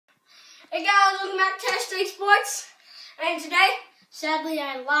Hey guys, welcome back to Hashtag Sports. And today, sadly,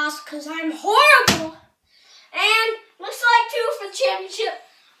 I lost because I'm horrible. And looks like two for the championship.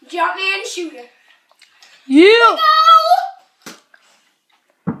 Jumpman shooter. Yeah.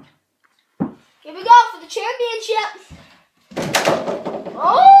 Here we go for the championship.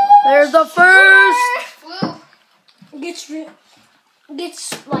 Oh, There's the first.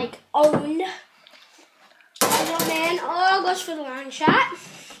 Gets like owned. Jumpman, goes for the line shot.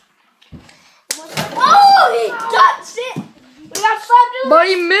 Oh, he touched it. We got slapped. But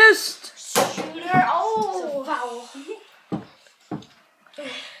he missed. Shooter. Oh, foul.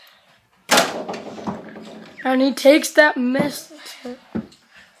 And he takes that miss.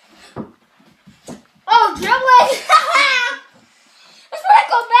 Oh, dribbling. That's what I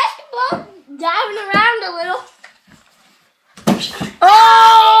call basketball. Diving around a little.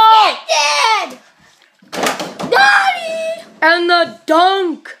 Oh! Dead. Got it. And the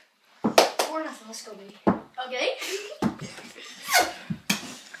dunk. 4-0. Let's go, baby. Okay.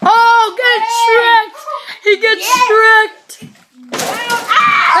 Oh, get tricked. He gets tricked.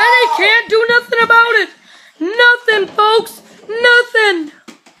 And he can't do nothing about it. Nothing, folks. Nothing.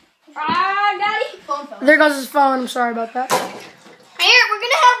 Got it. Phone. There goes his phone. I'm sorry about that. Here, we're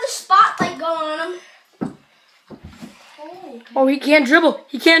going to have the spotlight go on him. Oh, he can't dribble.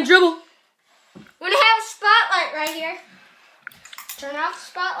 He can't dribble. We're going to have a spotlight right here. Turn off the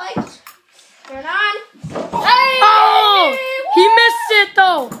spotlights. Turn on. Hey! Oh, he missed it,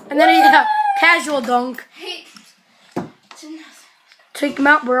 though. And then he had a casual dunk. Hey. Take him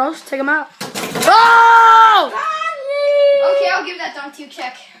out, bros. Take him out. Oh! Okay, I'll give that dunk to you.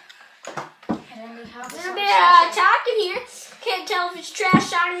 Check. A little bit of talking here. Can't tell if it's trash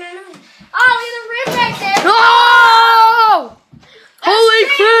shotting or not. Oh, look at the rim right there. Oh! Holy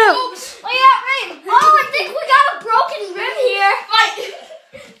crap! Look at that rim. Oh, I think we got a broken rim here. Fight.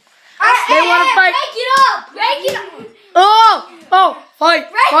 They want to fight. Break it up. Break it up. Oh! Oh! Fight!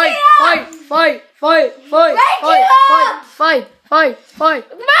 Break Fight! it up. Fight! Fight! Fight! Fight! Break Fight! it Fight! up. Fight! Fight! Fight!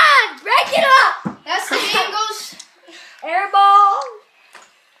 Come on, break it up. That's the game goes. Air ball.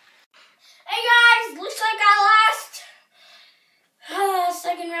 Hey guys, looks like I lost.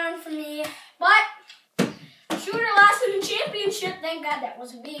 Second round for me. But shooter lost in the championship. Thank God that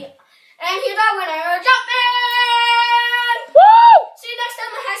wasn't me. And here's our winner, Jumpman! Woo! See you next time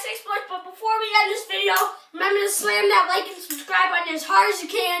on Hashtag Sports. But before we end this video, remember to slam that like and subscribe button as hard as you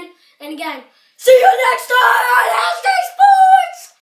can. And again, see you next time on Hashtag Sports!